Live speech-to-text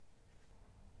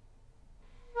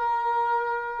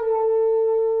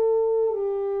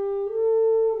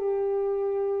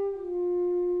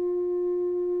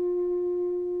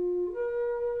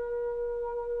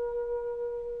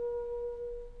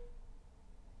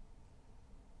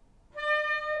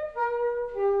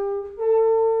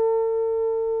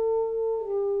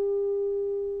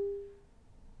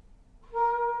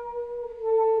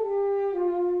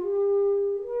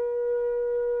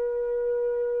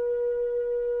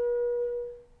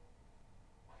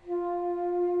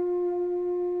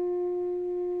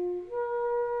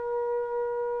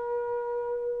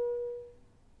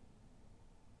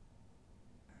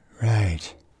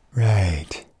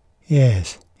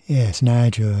Yes,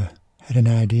 Nigel had an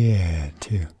idea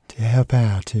to help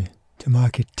out, to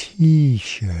market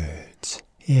T-shirts.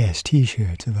 Yes,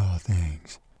 T-shirts of all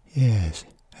things. Yes,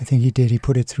 I think he did. He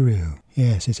put it through.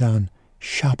 Yes, it's on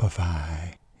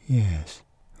Shopify. Yes.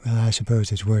 Well, I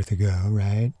suppose it's worth a go,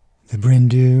 right? The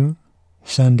Brindu,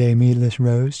 Sunday meatless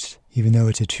roasts, even though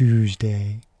it's a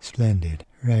Tuesday. Splendid.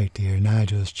 Right, dear.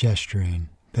 Nigel's gesturing.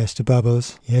 Best of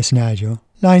Bubbles. Yes, Nigel.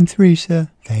 Line 3, sir.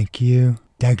 Thank you.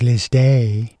 Douglas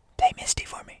Day. Play Misty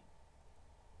for me.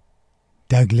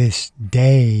 Douglas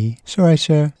Day. Sorry,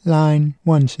 sir. Line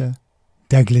 1, sir.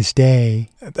 Douglas Day.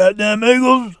 About them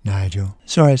Eagles. Nigel.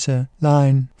 Sorry, sir.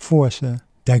 Line 4, sir.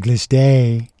 Douglas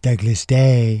Day. Douglas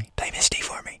Day. Play Misty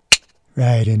for me.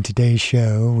 Right, in today's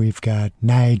show, we've got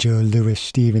Nigel Lewis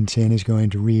Stevenson is going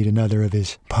to read another of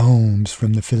his poems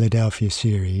from the Philadelphia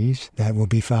series. That will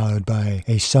be followed by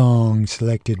a song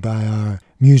selected by our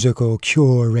musical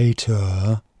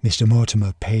curator, Mr.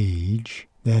 Mortimer Page.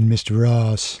 Then Mr.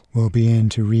 Ross will begin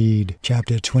to read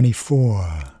chapter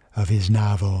 24 of his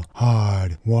novel,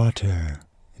 Hard Water,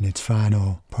 in its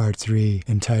final part 3,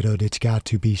 entitled It's Got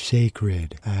to Be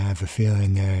Sacred. I have a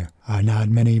feeling there are not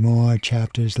many more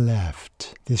chapters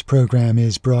left. This program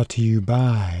is brought to you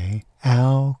by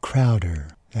Al Crowder.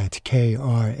 That's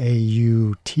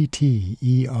Krautter.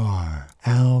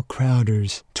 Al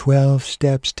Crowder's 12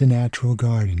 Steps to Natural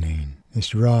Gardening.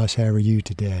 Mr. Ross, how are you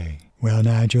today? Well,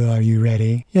 Nigel, are you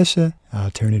ready? Yes, sir.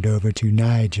 I'll turn it over to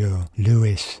Nigel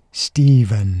Lewis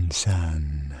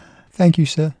Stevenson. Thank you,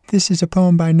 sir. This is a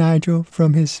poem by Nigel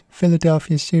from his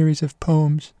Philadelphia series of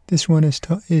poems. This one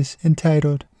is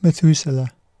entitled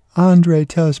Methuselah. Andre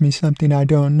tells me something I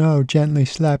don't know, gently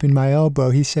slapping my elbow.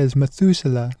 He says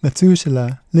Methuselah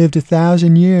lived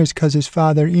 1,000 years 'cause his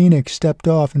father Enoch stepped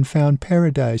off and found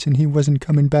paradise, and he wasn't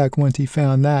coming back once he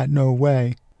found that, no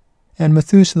way. And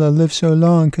Methuselah lived so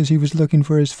long 'cause he was looking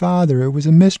for his father. It was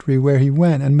a mystery where he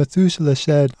went, and Methuselah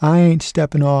said, I ain't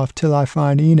stepping off till I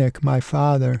find Enoch, my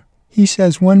father. He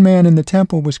says one man in the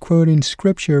temple was quoting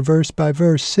scripture verse by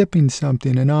verse, sipping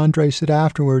something, and Andre said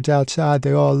afterwards outside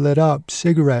they all lit up,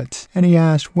 cigarettes, and he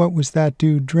asked what was that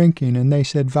dude drinking, and they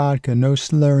said vodka, no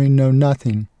slurring, no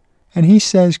nothing. And he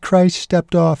says Christ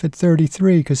stepped off at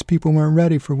 33 'cause people weren't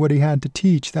ready for what he had to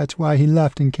teach. That's why he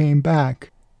left and came back.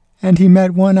 And he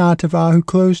met one Atava who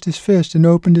closed his fist and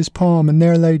opened his palm, and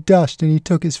there lay dust, and he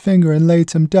took his finger and laid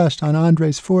some dust on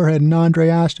Andre's forehead, and Andre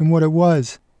asked him what it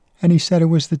was. And he said it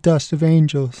was the dust of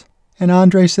angels. And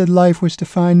Andre said life was to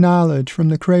find knowledge, from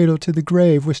the cradle to the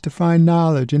grave was to find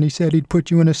knowledge, and he said he'd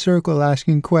put you in a circle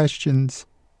asking questions.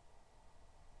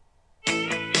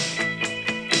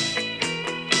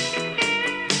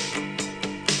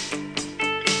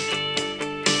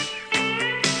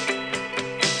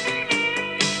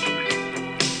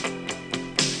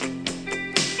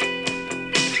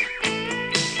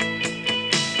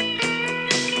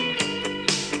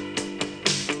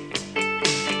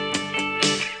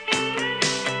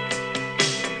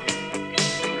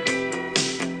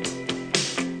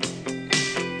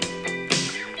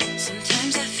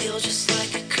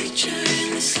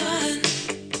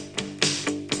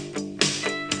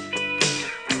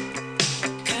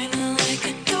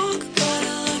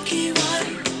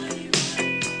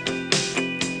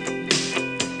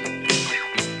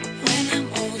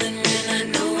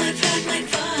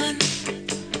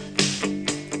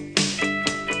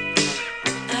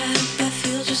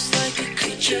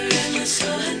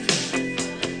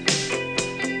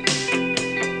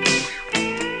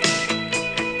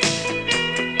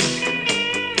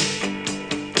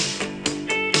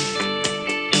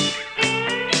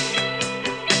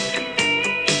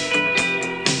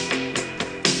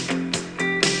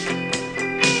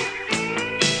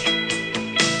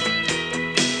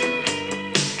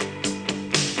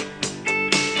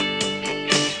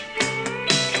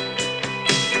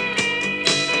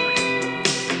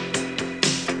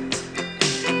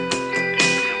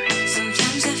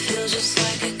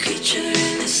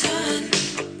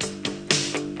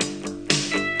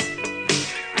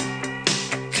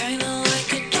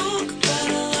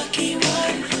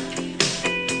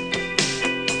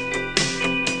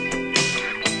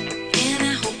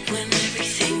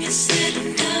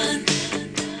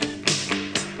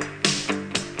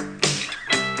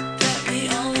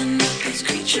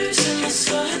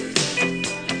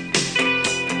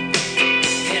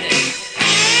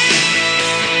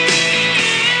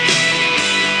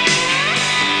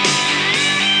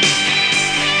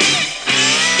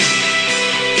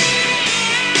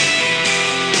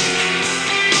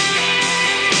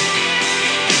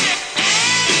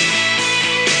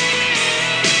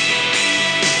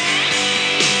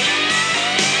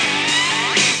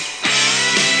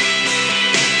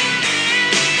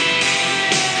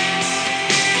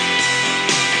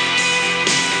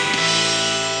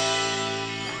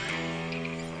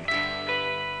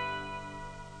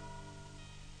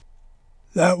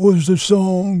 That was the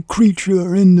song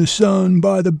Creature in the Sun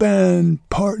by the band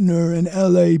Partner, an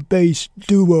LA-based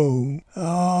duo.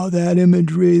 Ah, that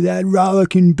imagery, that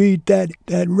rollicking beat, that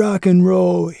rock and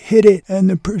roll, hit it, and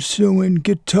the pursuing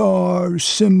guitars,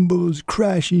 cymbals,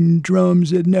 crashing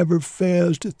drums that never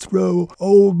fails to throw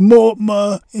old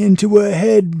Mortimer into a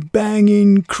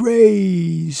head-banging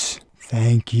craze.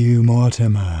 Thank you,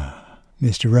 Mortimer.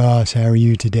 Mr. Ross, how are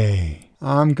you today?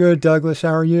 I'm good, Douglas.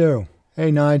 How are you? Hey,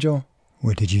 Nigel.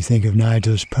 What did you think of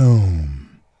Nigel's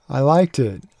poem? I liked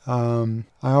it. I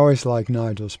always like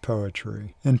Nigel's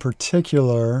poetry. In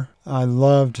particular, I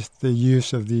loved the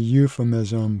use of the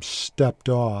euphemism stepped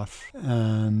off,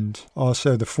 and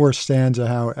also the fourth stanza,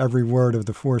 how every word of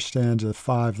the fourth stanza,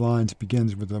 5 lines,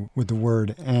 begins with the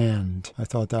word and. I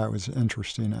thought that was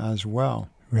interesting as well.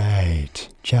 Right.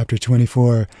 Chapter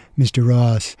 24. Mr.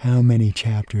 Ross, how many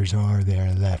chapters are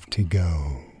there left to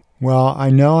go? Well, I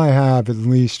know I have at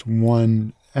least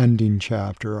one ending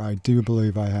chapter. I do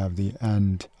believe I have the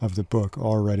end of the book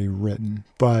already written.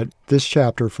 But this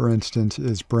chapter, for instance,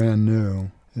 is brand new.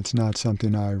 It's not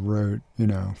something I wrote,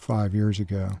 5 years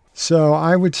ago. So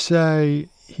I would say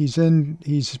he's in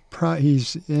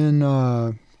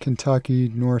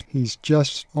Kentucky, north. He's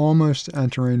just almost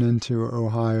entering into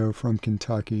Ohio from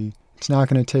Kentucky. It's not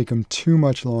going to take him too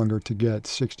much longer to get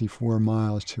 64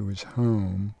 miles to his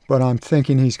home, but I'm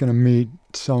thinking he's going to meet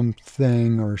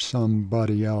something or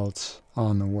somebody else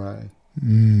on the way.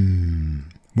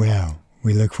 Well,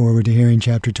 we look forward to hearing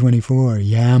Chapter 24.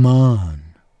 Yam on.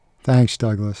 Thanks,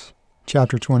 Douglas.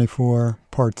 Chapter 24,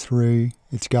 Part 3,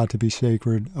 It's Got to Be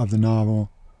Sacred, of the novel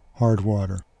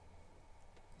Hardwater.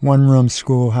 One-room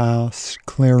schoolhouse,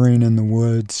 clearing in the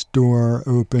woods, door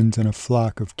opens and a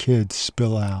flock of kids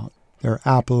spill out. Their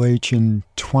Appalachian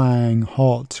twang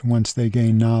halts once they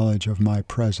gain knowledge of my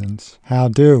presence. "How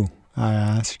do?" I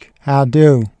ask. "How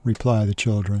do?" reply the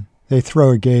children. They throw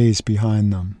a gaze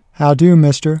behind them. "How do,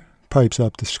 mister?" pipes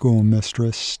up the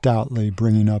schoolmistress, stoutly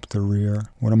bringing up the rear.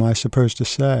 What am I supposed to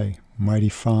say? Mighty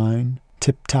fine?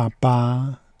 Tip-top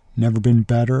ba? Never been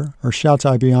better? Or shalt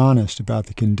I be honest about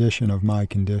the condition of my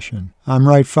condition? "I'm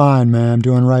right fine, ma'am,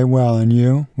 doing right well, and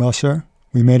you?" "Well, sir,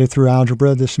 we made it through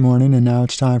algebra this morning, and now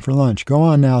it's time for lunch. Go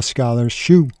on now, scholars,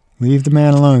 shoo! Leave the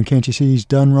man alone, can't you see he's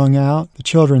done wrung out?" The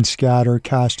children scatter,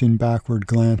 casting backward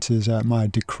glances at my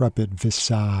decrepit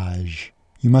visage.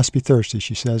 "You must be thirsty,"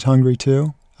 she says. "Hungry,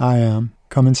 too?" "I am.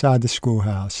 Come inside the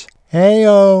schoolhouse."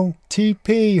 "Hey-o,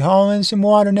 TP, hauling some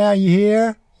water now, you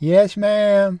hear?" "Yes,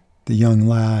 ma'am." The young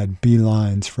lad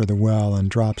beelines for the well and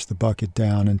drops the bucket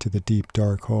down into the deep,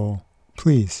 dark hole.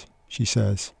 "Please," she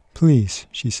says. "Please,"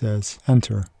 she says.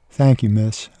 "Enter." "Thank you,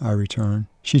 miss," I return.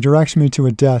 She directs me to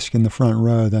a desk in the front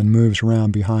row, then moves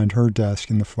around behind her desk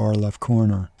in the far left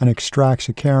corner and extracts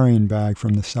a carrying bag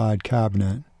from the side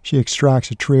cabinet. She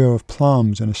extracts a trio of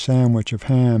plums and a sandwich of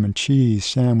ham and cheese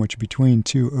sandwiched between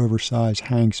 2 oversized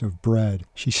hanks of bread.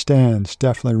 She stands,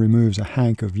 deftly removes a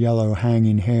hank of yellow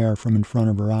hanging hair from in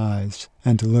front of her eyes,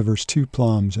 and delivers 2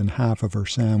 plums and half of her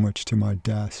sandwich to my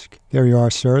desk. "There you are,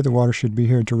 sir. The water should be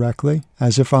here directly."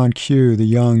 As if on cue, the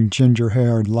young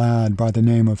ginger-haired lad by the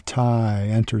name of Ty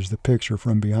enters the picture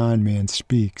from behind me and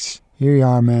speaks. "Here you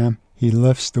are, ma'am." He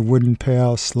lifts the wooden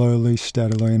pail slowly,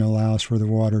 steadily, and allows for the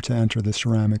water to enter the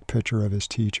ceramic pitcher of his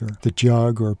teacher. The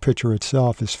jug, or pitcher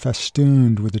itself, is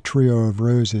festooned with a trio of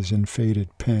roses in faded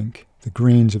pink. The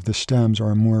greens of the stems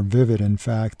are more vivid, in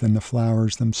fact, than the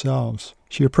flowers themselves.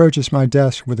 She approaches my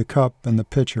desk with a cup and the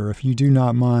pitcher. "If you do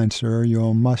not mind, sir,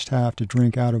 you'll must have to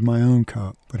drink out of my own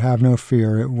cup. But have no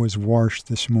fear, it was washed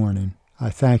this morning."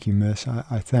 "I thank you, miss,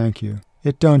 I thank you."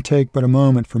 It don't take but a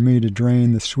moment for me to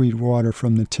drain the sweet water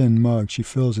from the tin mug. She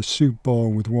fills a soup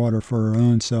bowl with water for her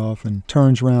own self and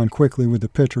turns round quickly with the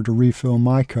pitcher to refill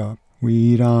my cup. We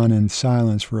eat on in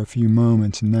silence for a few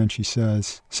moments, and then she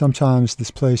says, "Sometimes this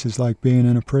place is like being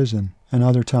in a prison, and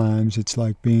other times it's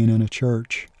like being in a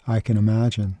church. I can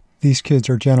imagine. These kids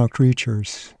are gentle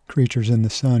creatures in the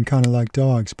sun, kind of like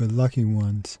dogs, but lucky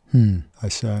ones." I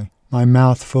say, my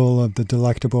mouth full of the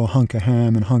delectable hunk of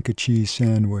ham and hunk of cheese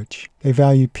sandwich. "They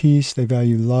value peace, they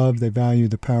value love, they value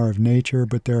the power of nature,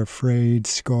 but they're afraid,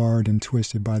 scarred, and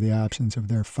twisted by the absence of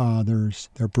their fathers,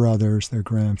 their brothers, their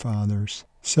grandfathers.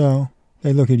 So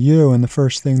they look at you, and the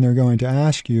first thing they're going to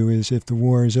ask you is if the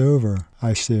war is over."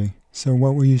 "I see. So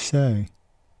what will you say?"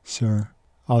 "Sir,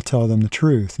 I'll tell them the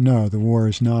truth. No, the war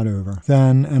is not over."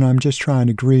 "Then, and I'm just trying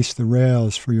to grease the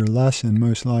rails for your lesson,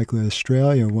 most likely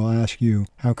Australia will ask you,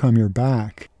 how come you're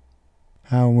back?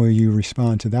 How will you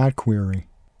respond to that query?"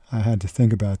 I had to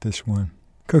think about this one.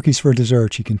 "Cookies for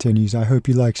dessert," she continues. "I hope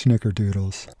you like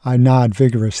snickerdoodles." I nod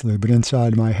vigorously, but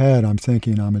inside my head I'm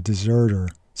thinking I'm a deserter.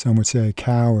 Some would say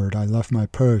coward. I left my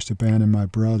post, abandoned my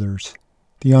brothers.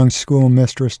 The young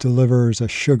schoolmistress delivers a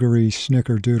sugary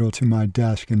snickerdoodle to my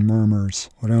desk and murmurs,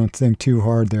 "Well, don't think too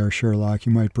hard there, Sherlock.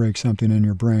 You might break something in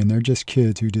your brain. They're just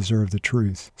kids who deserve the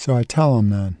truth." So I tell 'em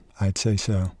then. I'd say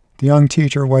so. The young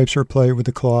teacher wipes her plate with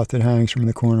the cloth that hangs from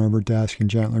the corner of her desk and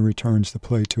gently returns the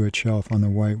plate to its shelf on the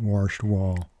whitewashed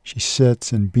wall. She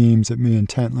sits and beams at me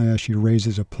intently as she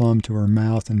raises a plum to her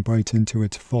mouth and bites into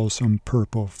its fulsome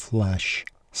purple flesh.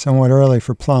 "Somewhat early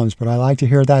for plums, but I like to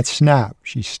hear that snap,"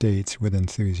 she states with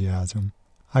enthusiasm.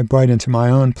 I bite into my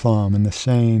own plum, and the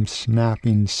same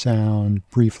snapping sound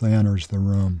briefly enters the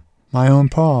room. "My own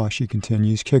pa," she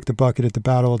continues, "kicked the bucket at the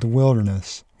Battle of the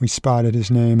Wilderness. We spotted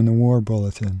his name in the war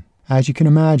bulletin. As you can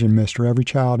imagine, mister, every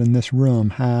child in this room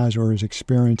has or is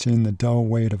experiencing the dull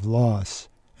weight of loss,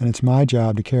 and it's my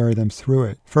job to carry them through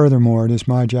it. Furthermore, it is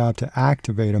my job to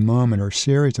activate a moment or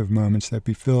series of moments that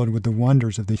be filled with the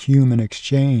wonders of the human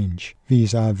exchange,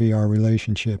 vis-a-vis our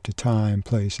relationship to time,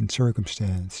 place, and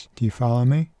circumstance. Do you follow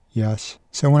me? Yes.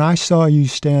 So when I saw you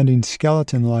standing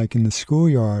skeleton-like in the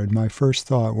schoolyard, my first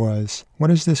thought was,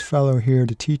 what is this fellow here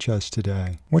to teach us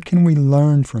today? What can we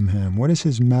learn from him? What is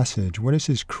his message? What is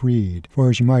his creed? For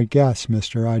as you might guess,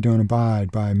 mister, I don't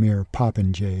abide by mere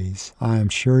popinjays. I am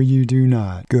sure you do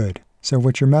not. Good. So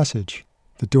what's your message?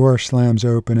 The door slams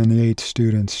open and the 8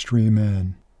 students stream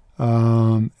in.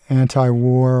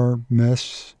 Anti-war,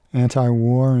 miss.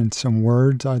 Anti-war and some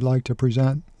words I'd like to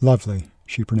present. Lovely,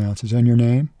 she pronounces. And your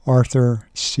name? Arthur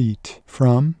Seat.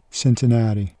 From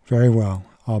Cincinnati. Very well.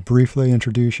 I'll briefly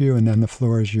introduce you, and then the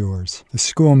floor is yours. The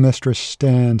schoolmistress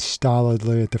stands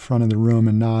stolidly at the front of the room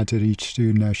and nods at each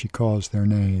student as she calls their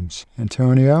names.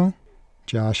 Antonio,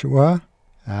 Joshua,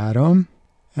 Adam,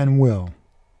 and Will.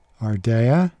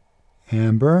 Ardea,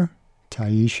 Amber,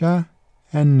 Taisha,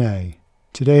 and Nay.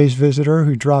 Today's visitor,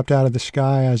 who dropped out of the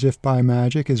sky as if by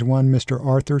magic, is one Mr.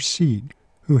 Arthur Seat,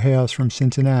 who hails from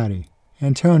Cincinnati.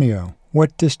 Antonio,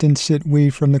 what distance sit we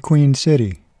from the Queen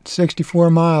City? 64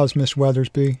 miles, Miss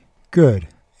Weathersby. Good.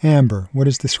 Amber, what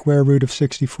is the square root of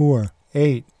 64?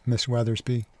 8, Miss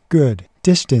Weathersby. Good.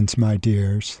 Distance, my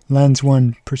dears, lends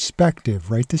one perspective.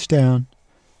 Write this down.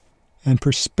 And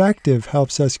perspective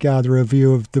helps us gather a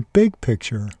view of the big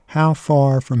picture. How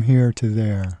far from here to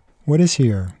there? What is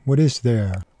here? What is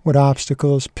there? What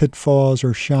obstacles, pitfalls,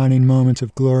 or shining moments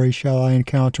of glory shall I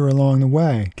encounter along the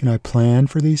way? Can I plan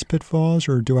for these pitfalls,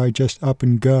 or do I just up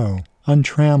and go,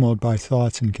 untrammeled by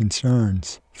thoughts and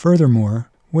concerns? Furthermore,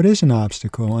 what is an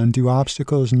obstacle, and do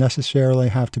obstacles necessarily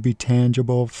have to be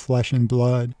tangible, flesh and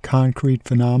blood, concrete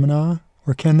phenomena,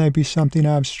 or can they be something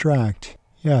abstract?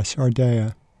 Yes,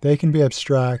 Ardea. They can be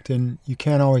abstract, and you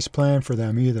can't always plan for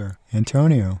them either.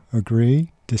 Antonio,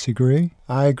 agree? Disagree?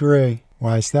 I agree.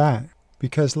 Why is that?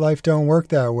 Because life don't work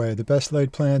that way. The best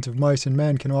laid plans of mice and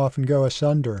men can often go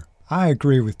asunder. I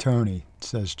agree with Tony,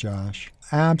 says Josh.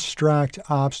 Abstract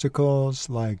obstacles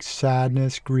like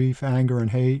sadness, grief, anger,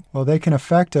 and hate, well, they can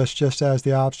affect us just as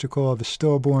the obstacle of a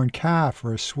stillborn calf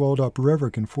or a swelled-up river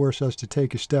can force us to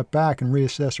take a step back and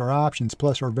reassess our options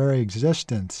plus our very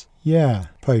existence. Yeah,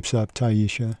 pipes up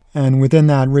Taisha. And within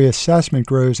that reassessment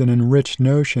grows an enriched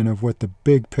notion of what the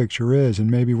big picture is,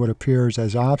 and maybe what appears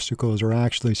as obstacles are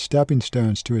actually stepping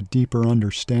stones to a deeper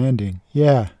understanding.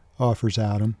 Yeah, offers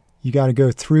Adam. You got to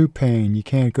go through pain. You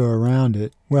can't go around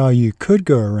it. Well, you could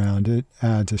go around it,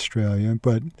 adds Australia,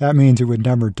 but that means it would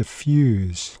never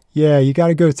diffuse. Yeah, you got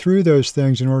to go through those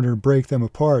things in order to break them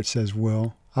apart, says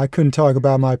Will. I couldn't talk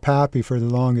about my pappy for the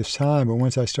longest time, but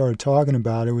once I started talking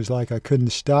about it, it was like I couldn't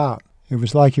stop. It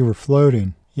was like you were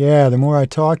floating. Yeah, the more I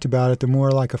talked about it, the more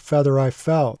like a feather I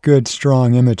felt. Good,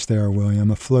 strong image there,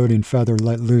 William. A floating feather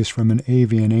let loose from an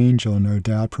avian angel, no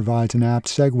doubt, provides an apt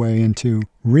segue into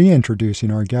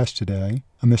reintroducing our guest today,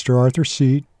 a Mr. Arthur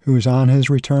Seat, who is on his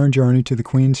return journey to the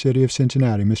Queen City of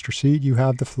Cincinnati. Mr. Seat, you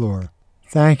have the floor.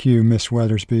 Thank you, Miss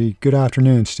Weathersby. Good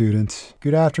afternoon, students.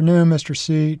 Good afternoon, Mr.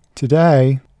 Seat.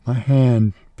 Today, my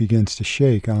hand begins to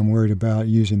shake. I'm worried about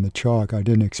using the chalk. I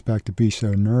didn't expect to be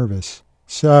so nervous.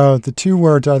 So the 2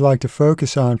 words I'd like to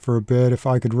focus on for a bit, if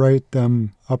I could write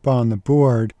them up on the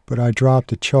board, but I dropped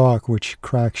the chalk, which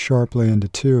cracked sharply into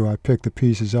 2. I pick the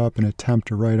pieces up and attempt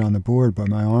to write on the board, but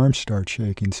my arms start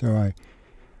shaking, so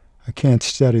I can't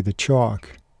steady the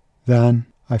chalk. Then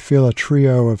I feel a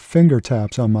trio of finger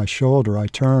taps on my shoulder. I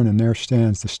turn, and there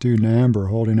stands the student Amber,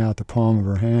 holding out the palm of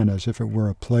her hand as if it were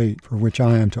a plate, for which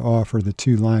I am to offer the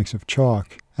 2 lengths of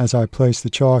chalk. As I place the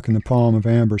chalk in the palm of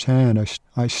Amber's hand,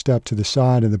 I step to the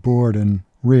side of the board and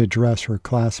readdress her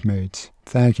classmates.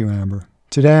 Thank you, Amber.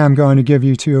 Today I'm going to give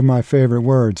you two of my favorite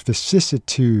words,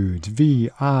 vicissitudes,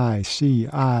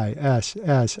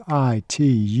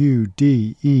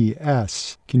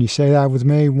 vicissitudes. Can you say that with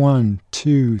me? 1,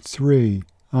 2, 3.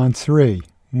 On 3.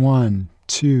 1,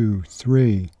 2,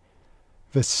 3.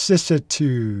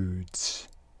 Vicissitudes.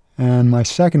 And my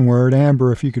second word,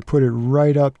 Amber, if you could put it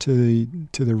right up to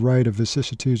the right of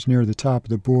vicissitudes near the top of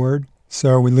the board,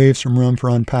 so we leave some room for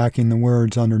unpacking the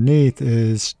words underneath,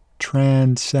 is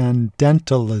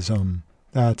transcendentalism.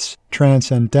 That's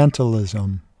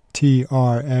transcendentalism.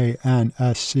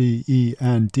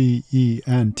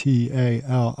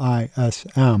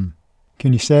 Transcendentalism.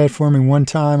 Can you say it for me one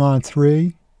time on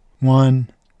 3? 1,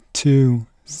 2,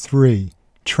 3.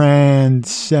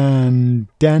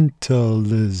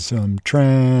 Transcendentalism,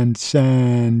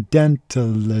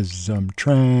 transcendentalism,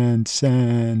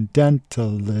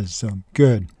 transcendentalism.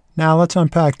 Good. Now let's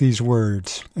unpack these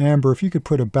words. Amber, if you could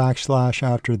put a backslash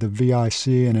after the VIC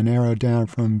and an arrow down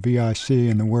from VIC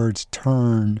and the words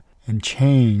turn and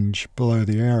change below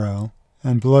the arrow.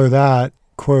 And below that,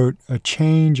 quote, a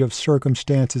change of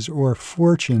circumstances or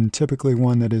fortune, typically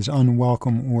one that is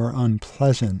unwelcome or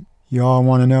unpleasant. You all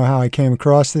want to know how I came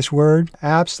across this word?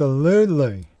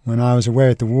 Absolutely. When I was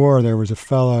away at the war, there was a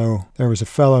fellow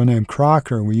named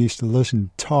Crocker. We used to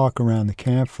listen to talk around the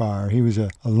campfire. He was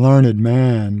a learned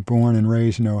man, born and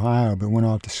raised in Ohio, but went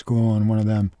off to school in one of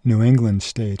them New England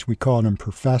states. We called him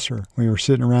Professor. We were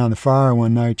sitting around the fire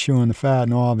one night chewing the fat,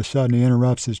 and all of a sudden he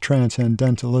interrupts his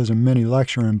transcendentalism mini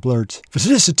lecture and blurts,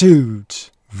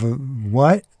 vicissitudes.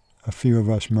 What? A few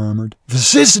of us murmured.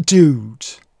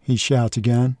 Vicissitudes, he shouts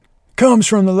again. Comes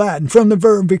from the Latin, from the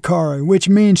verb vicare, which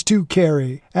means to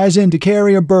carry, as in to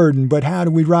carry a burden. But how do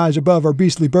we rise above our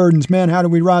beastly burdens, men? How do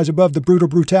we rise above the brutal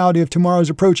brutality of tomorrow's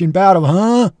approaching battle,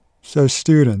 huh? So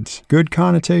students, good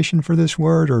connotation for this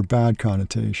word or bad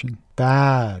connotation?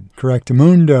 Bad.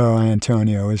 Correctamundo,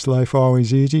 Antonio. Is life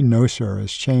always easy? No, sir.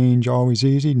 Is change always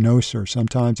easy? No, sir.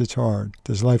 Sometimes it's hard.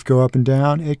 Does life go up and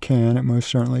down? It can. It most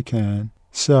certainly can.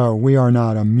 So we are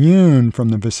not immune from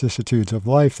the vicissitudes of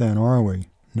life then, are we?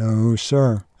 No,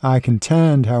 sir. I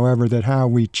contend, however, that how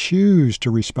we choose to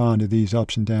respond to these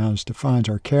ups and downs defines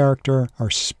our character, our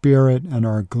spirit, and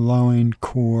our glowing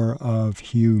core of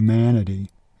humanity.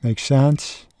 Make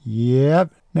sense?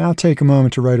 Yep. Now take a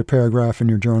moment to write a paragraph in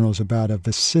your journals about a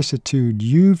vicissitude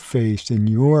you've faced in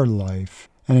your life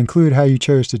and include how you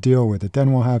chose to deal with it.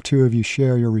 Then we'll have two of you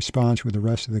share your response with the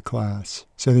rest of the class.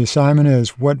 So the assignment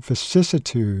is, what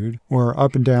vicissitude or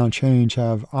up and down change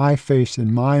have I faced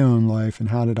in my own life and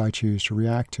how did I choose to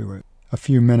react to it? A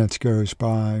few minutes goes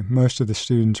by. Most of the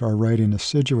students are writing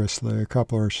assiduously. A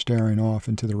couple are staring off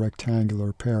into the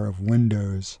rectangular pair of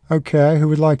windows. Okay, who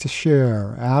would like to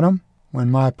share? Adam? When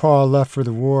my pa left for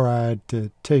the war, I had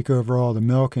to take over all the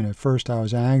milking. At first I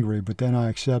was angry, but then I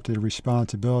accepted the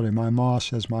responsibility. My ma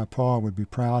says my pa would be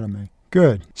proud of me.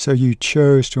 Good. So you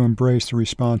chose to embrace the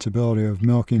responsibility of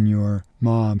milking your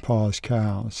ma and pa's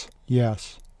cows.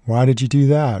 Yes. Why did you do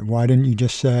that? Why didn't you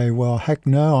just say, well, heck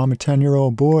no, I'm a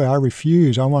 10-year-old boy. I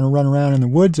refuse. I want to run around in the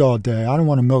woods all day. I don't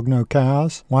want to milk no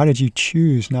cows. Why did you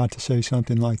choose not to say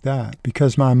something like that?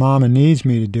 Because my mama needs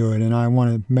me to do it, and I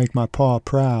want to make my pa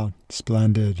proud.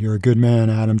 Splendid. You're a good man,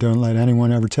 Adam. Don't let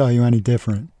anyone ever tell you any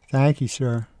different. Thank you,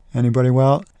 sir. Anybody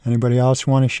else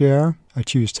want to share? I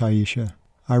choose Taisha.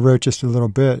 I wrote just a little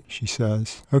bit, she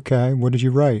says. Okay, what did you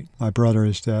write? My brother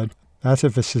is dead. That's a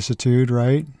vicissitude,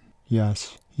 right?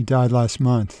 Yes. He died last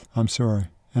month. I'm sorry.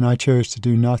 And I chose to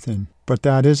do nothing. But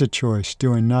that is a choice,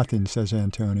 doing nothing, says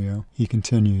Antonio. He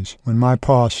continues. When my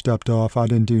pa stepped off, I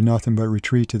didn't do nothing but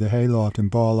retreat to the hayloft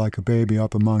and bawl like a baby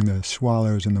up among the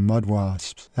swallows and the mud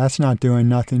wasps. That's not doing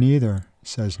nothing either,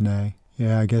 says Nay.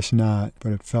 Yeah, I guess not,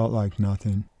 but it felt like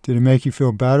nothing. Did it make you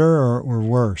feel better or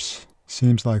worse?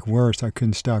 Seems like worse. I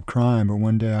couldn't stop crying, but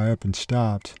one day I up and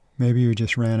stopped. Maybe you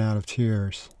just ran out of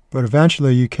tears. But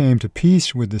eventually you came to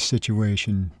peace with the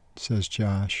situation, says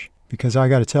Josh. Because I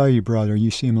got to tell you, brother,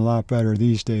 you seem a lot better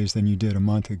these days than you did a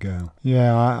month ago.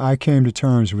 Yeah, I came to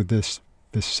terms with this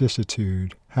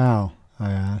vicissitude. How?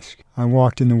 I asked. I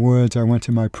walked in the woods. I went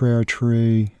to my prayer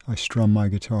tree. I strummed my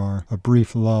guitar. A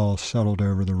brief lull settled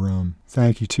over the room.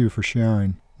 Thank you, too, for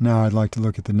sharing. Now I'd like to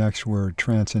look at the next word,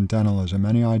 transcendentalism.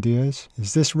 Any ideas?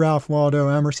 Is this Ralph Waldo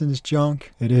Emerson's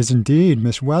junk? It is indeed.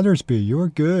 Miss Weathersby, you're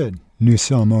good. Nous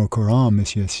sommes au courant,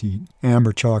 Monsieur Seat.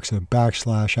 Amber chalks a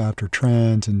backslash after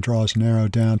trans and draws an arrow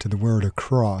down to the word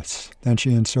across. Then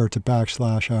she inserts a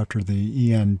backslash after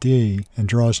the END and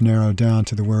draws an arrow down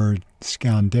to the word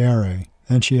scandere.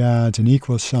 Then she adds an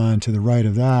equal sign to the right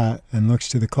of that and looks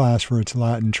to the class for its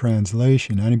Latin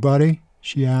translation. Anybody?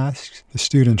 she asks. The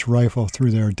students rifle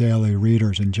through their daily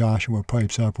readers, and Joshua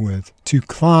pipes up with, to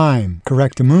climb,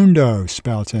 correctamundo,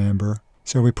 spouts Amber.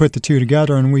 So we put the two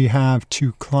together and we have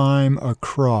to climb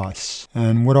across.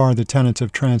 And what are the tenets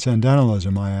of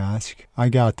transcendentalism, I ask? I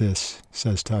got this,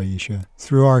 says Taisha.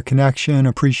 Through our connection,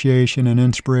 appreciation, and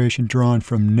inspiration drawn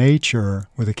from nature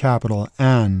with a capital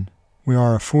N, we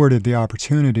are afforded the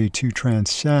opportunity to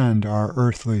transcend our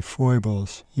earthly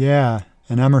foibles. Yeah,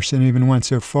 and Emerson even went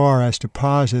so far as to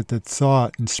posit that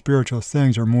thought and spiritual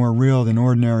things are more real than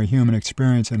ordinary human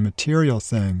experience and material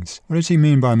things. What does he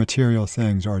mean by material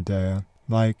things, Ardea?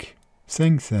 Like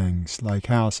things, like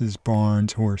houses,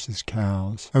 barns, horses,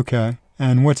 cows. Okay,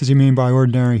 and what does he mean by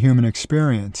ordinary human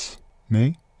experience?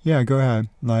 Me? Yeah, go ahead.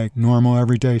 Like normal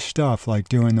everyday stuff, like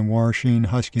doing the washing,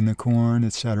 husking the corn,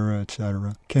 etc.,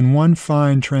 etc. Can one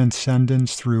find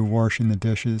transcendence through washing the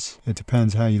dishes? It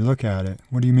depends how you look at it.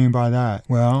 What do you mean by that?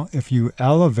 Well, if you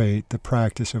elevate the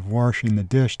practice of washing the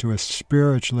dish to a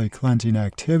spiritually cleansing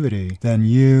activity, then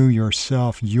you,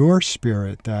 yourself, your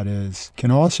spirit, that is,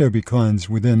 can also be cleansed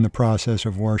within the process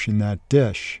of washing that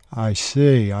dish. I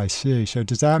see. So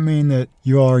does that mean that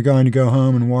you all are going to go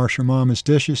home and wash your mama's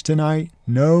dishes tonight?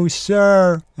 No,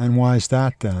 sir. And why is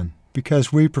that then?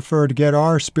 Because we prefer to get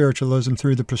our spiritualism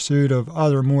through the pursuit of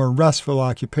other more restful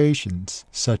occupations,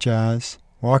 such as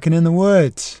walking in the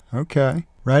woods. Okay.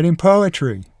 Writing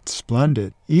poetry.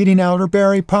 Splendid. Eating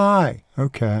elderberry pie.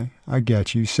 Okay, I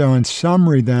get you. So in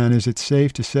summary then, is it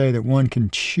safe to say that one can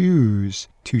choose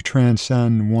to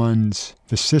transcend one's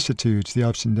vicissitudes, the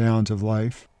ups and downs of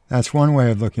life? That's one way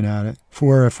of looking at it.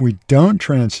 For if we don't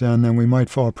transcend, then we might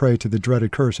fall prey to the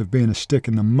dreaded curse of being a stick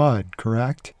in the mud,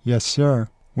 correct? Yes, sir.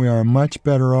 We are much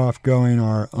better off going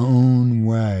our own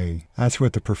way. That's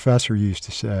what the professor used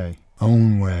to say.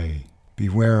 Own way.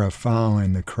 Beware of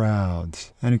following the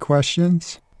crowds. Any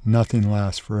questions? Nothing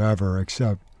lasts forever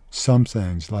except some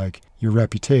things like your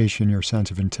reputation, your sense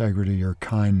of integrity, your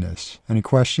kindness. Any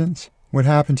questions? What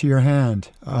happened to your hand?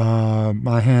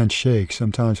 My hand shakes.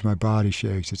 Sometimes my body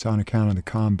shakes. It's on account of the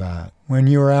combat. When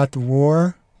you were at the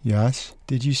war? Yes.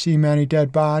 Did you see many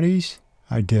dead bodies?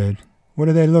 I did. What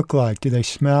do they look like? Do they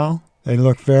smell? They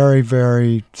look very,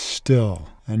 very still.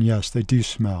 And yes, they do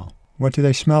smell. What do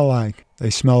they smell like? They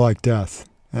smell like death.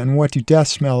 And what do death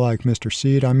smell like, Mr.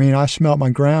 Seed? I mean, I smelt my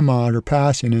grandma at her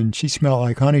passing, and she smelled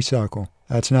like honeysuckle.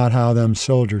 That's not how them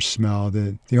soldiers smell.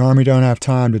 The army don't have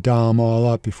time to doll them all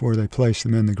up before they place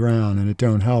them in the ground, and it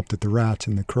don't help that the rats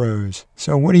and the crows.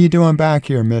 So what are you doing back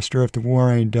here, mister, if the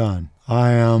war ain't done?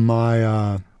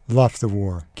 I left the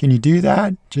war. Can you do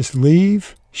that? Just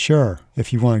leave? Sure,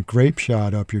 if you want grape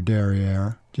shot up your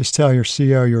derriere. Just tell your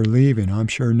CO you're leaving. I'm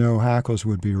sure no hackles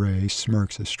would be raised,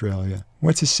 smirks Australia.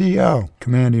 What's a CO?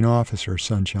 Commanding officer,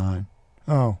 sunshine.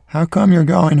 Oh, how come you're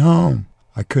going home?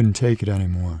 I couldn't take it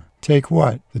anymore. Take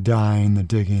what? The dying, the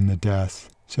digging, the death.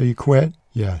 So you quit?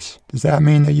 Yes. Does that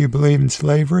mean that you believe in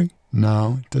slavery?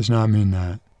 No, it does not mean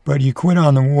that. But you quit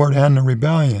on the war to end the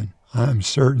rebellion. I am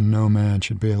certain no man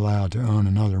should be allowed to own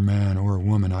another man or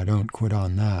woman. I don't quit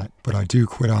on that. But I do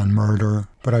quit on murder.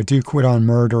 I do quit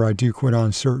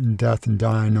on certain death and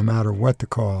dying, no matter what the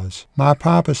cause. My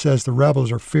papa says the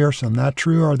rebels are fearsome. That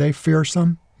true? Are they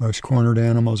fearsome? Most cornered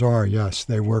animals are, yes.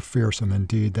 They were fearsome.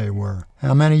 Indeed, they were.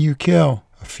 How many you kill?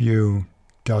 A few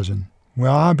dozen.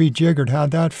 Well, I'll be jiggered.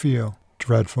 How'd that feel?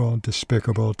 Dreadful,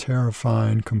 despicable,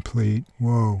 terrifying, complete.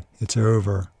 Whoa, it's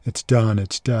over. It's done.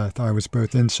 It's death. I was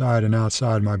both inside and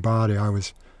outside my body. I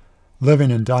was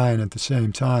living and dying at the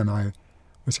same time. I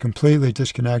was completely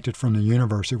disconnected from the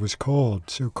universe. It was cold,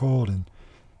 so cold and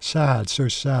sad, so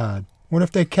sad. What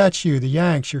if they catch you, the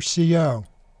Yanks, your CO?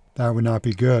 That would not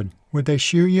be good. Would they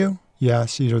shoot you?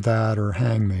 Yes, either that or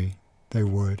hang me. They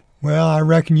would. Well, I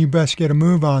reckon you best get a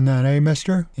move on that, eh,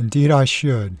 mister? Indeed I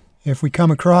should. If we come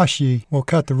across ye, we'll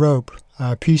cut the rope.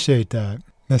 I appreciate that.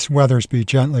 Miss Weathersby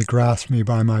gently grasps me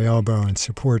by my elbow and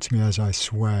supports me as I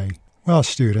sway. Well,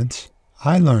 students,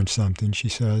 I learned something, she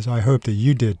says. I hope that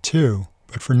you did too.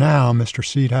 But for now, Mr.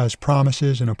 Seed has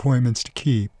promises and appointments to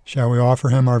keep. Shall we offer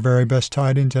him our very best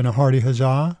tidings and a hearty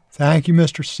huzzah? Thank you,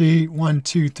 Mr. Seed. 1,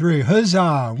 2, 3,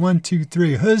 huzzah! 1, 2,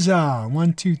 3, huzzah!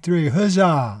 1, 2, 3,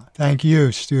 huzzah! Thank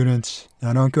you, students.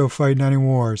 Now don't go fighting any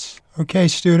wars. Okay,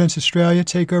 students, Australia,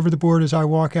 take over the board as I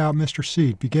walk out, Mr.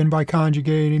 Seed. Begin by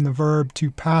conjugating the verb to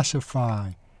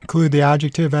pacify. Include the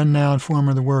adjective and noun form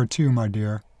of the word, too, my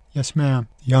dear. Yes, ma'am.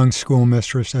 The young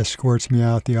schoolmistress escorts me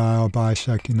out the aisle,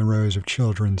 bisecting the rows of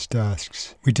children's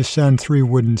desks. We descend 3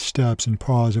 wooden steps and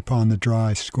pause upon the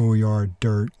dry schoolyard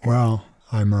dirt. Well,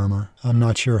 I murmur, I'm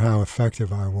not sure how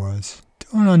effective I was.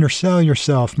 Don't undersell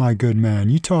yourself, my good man.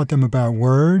 You taught them about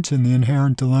words and the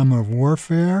inherent dilemma of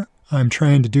warfare. I'm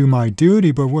trained to do my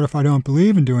duty, but what if I don't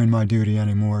believe in doing my duty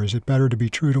anymore? Is it better to be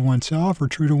true to oneself or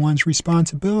true to one's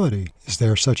responsibility? Is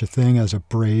there such a thing as a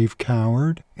brave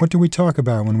coward? What do we talk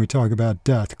about when we talk about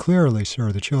death? Clearly,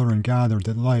 sir, the children gathered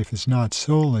that life is not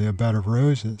solely a bed of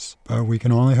roses. But we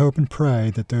can only hope and pray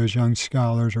that those young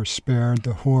scholars are spared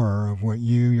the horror of what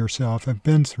you yourself have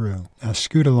been through. Now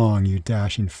scoot along, you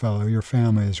dashing fellow. Your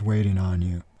family is waiting on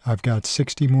you. I've got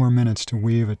 60 more minutes to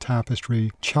weave a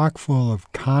tapestry chock full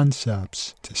of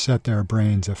concepts to set their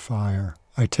brains afire.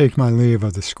 I take my leave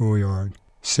of the schoolyard.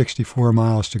 64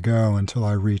 miles to go until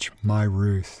I reach my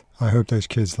Ruth. I hope those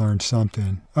kids learned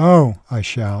something. Oh, I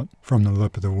shout from the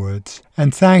lip of the woods.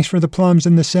 And thanks for the plums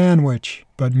and the sandwich.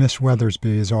 But Miss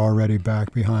Weathersby is already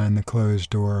back behind the closed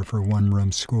door of her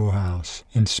one-room schoolhouse,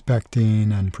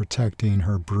 inspecting and protecting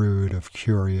her brood of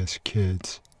curious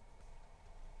kids.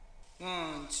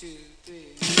 1, 2,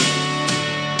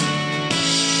 3.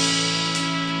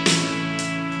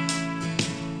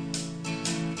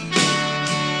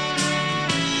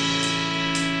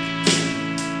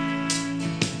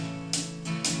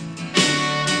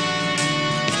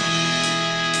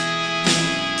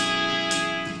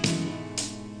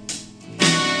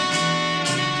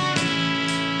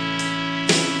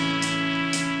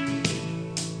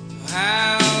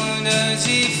 How does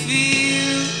it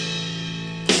feel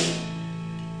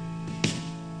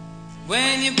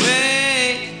when you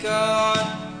break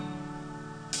on?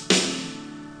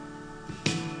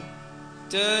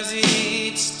 Does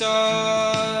it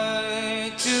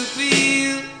start to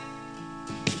feel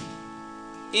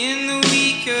in the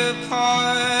weaker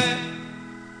part?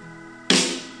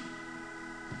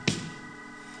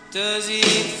 Does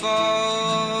it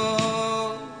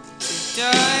fall to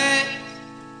dust,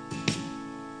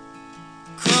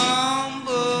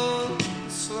 crumble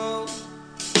slow?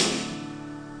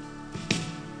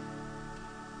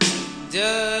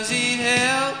 Does it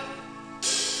help?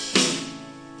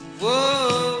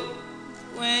 Whoa,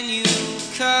 when you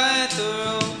cut the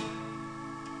rope,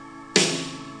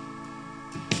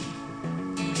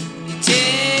 you take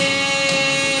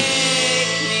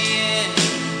me in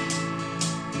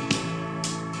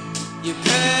your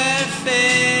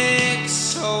perfect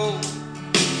soul.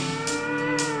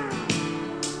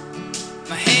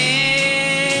 My heroine,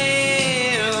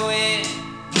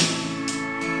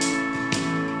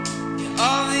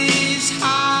 all these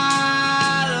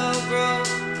hollow growth.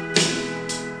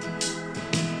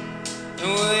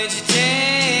 And would you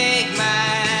take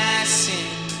my sin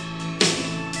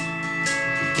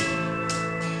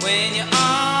when you're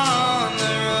on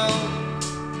the road?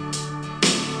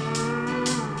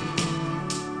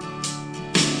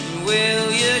 And will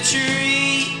you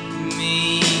treat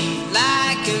me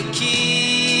like a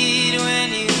kid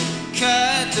when you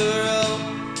cut the rope?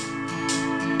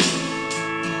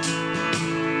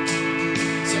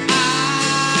 So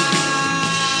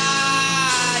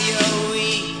are you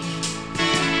weak?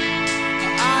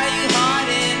 Or are you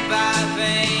hardened by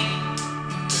pain?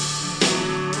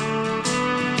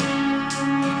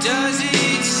 Does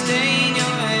it stain your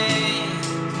hand?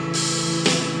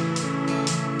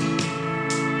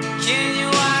 Can you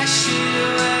wash it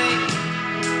away?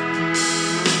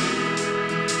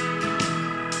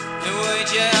 And would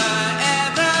you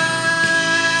ever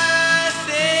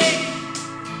think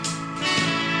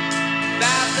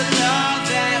about the love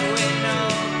that we know?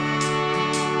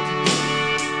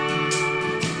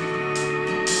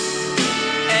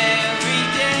 Every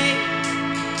day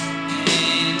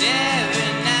and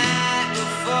every night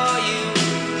before you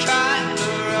cut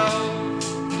the road.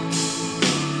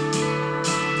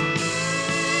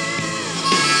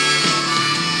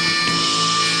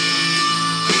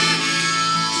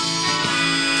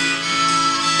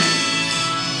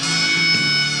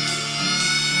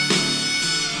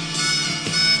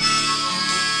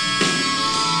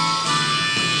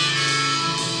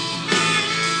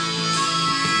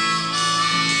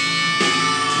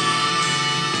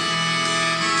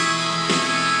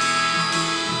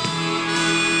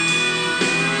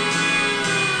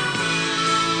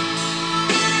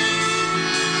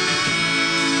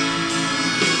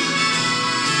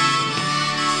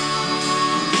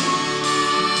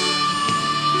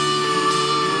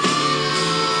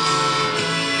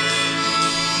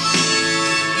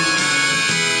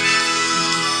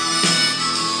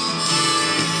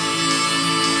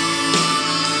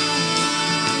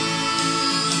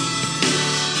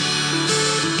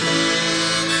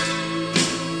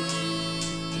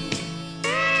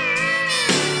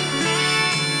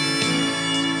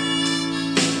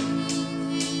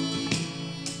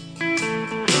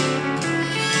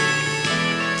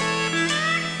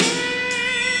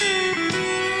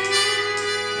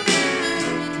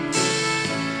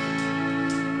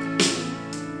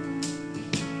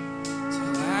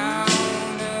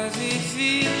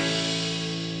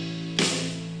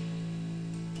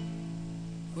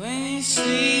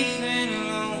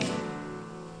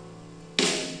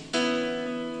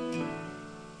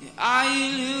 Are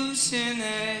you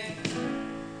loosening?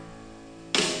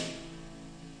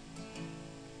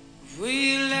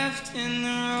 We left in the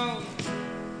road.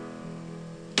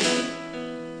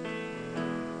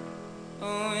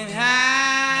 Oh, and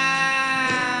how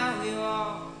we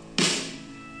walk,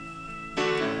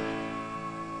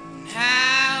 and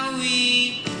how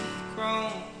we've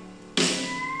grown.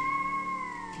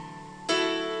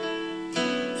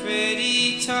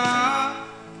 Pretty talk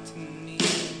to me,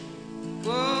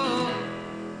 whoa,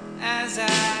 as I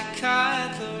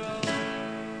cut the road.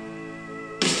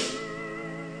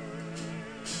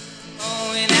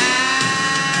 Oh, and how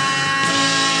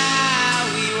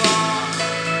we walk,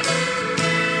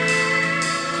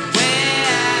 where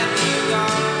have you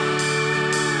gone?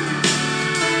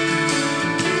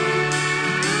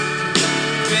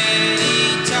 Pretty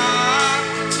talk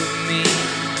to me,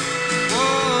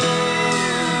 whoa,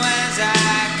 as I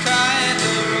cut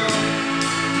the road.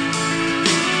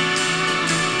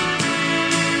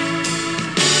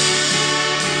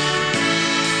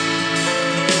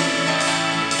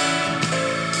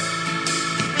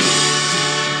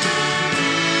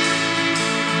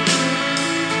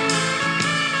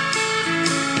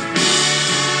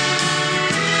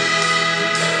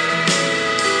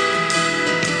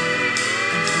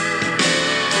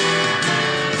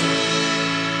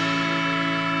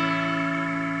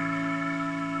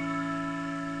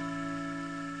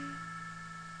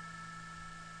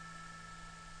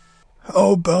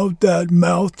 How about that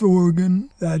mouth organ,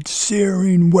 that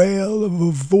searing wail of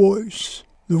a voice,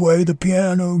 the way the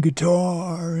piano,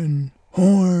 guitar, and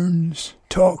horns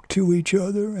talk to each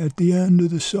other at the end of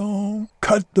the song?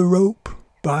 Cut the Rope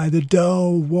by the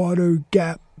Dull Water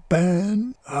Gap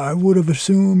Band. I would have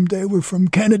assumed they were from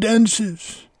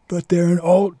Canadensis, but they're an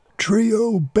alt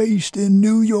trio based in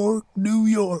New York, New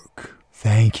York.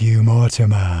 Thank you,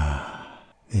 Mortimer.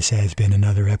 This has been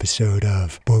another episode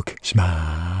of Book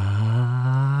Smart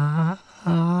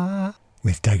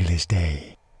with Douglas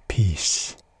Day.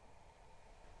 Peace.